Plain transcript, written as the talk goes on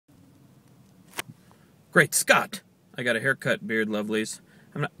Great Scott! I got a haircut, beard lovelies.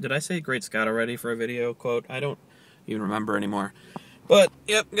 Did I say Great Scott already for a video quote? I don't even remember anymore. But,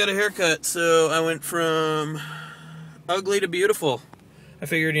 yep, got a haircut, so I went from ugly to beautiful. I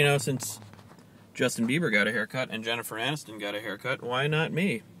figured, since Justin Bieber got a haircut and Jennifer Aniston got a haircut, why not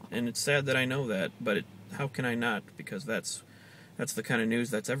me? And it's sad that I know that, but how can I not? Because that's the kind of news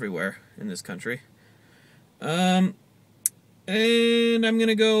that's everywhere in this country. And I'm going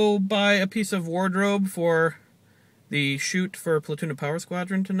to go buy a piece of wardrobe for the shoot for Platoon of Power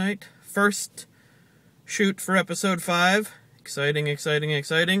Squadron tonight. First shoot for episode 5. Exciting, exciting,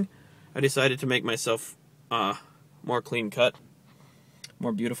 exciting. I decided to make myself more clean cut,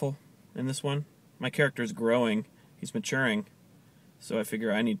 more beautiful in this one. My character's growing. He's maturing. So I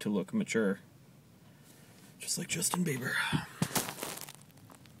figure I need to look mature. Just like Justin Bieber.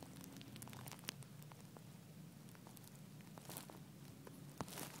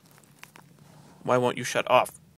 Why won't you shut off?